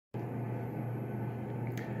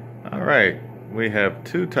Alright, we have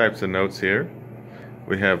two types of notes here.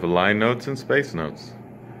 We have line notes and space notes.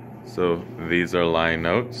 So these are line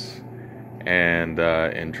notes, and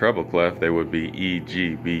in treble clef they would be E,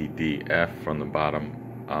 G, B, D, F from the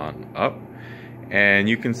bottom on up. And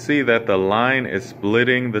you can see that the line is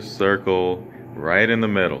splitting the circle right in the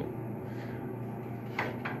middle.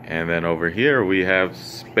 And then over here we have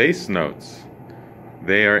space notes.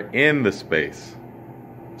 They are in the space.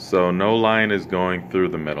 So no line is going through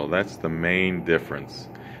the middle. That's the main difference.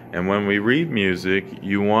 And when we read music,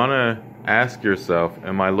 you want to ask yourself,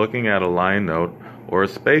 am I looking at a line note or a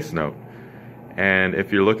space note? And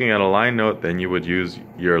if you're looking at a line note, then you would use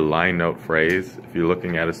your line note phrase. If you're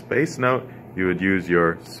looking at a space note, you would use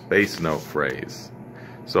your space note phrase.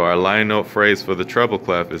 So our line note phrase for the treble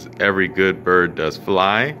clef is every good bird does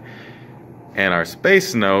fly. And our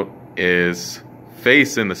space note is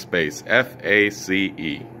face in the space,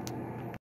 F-A-C-E.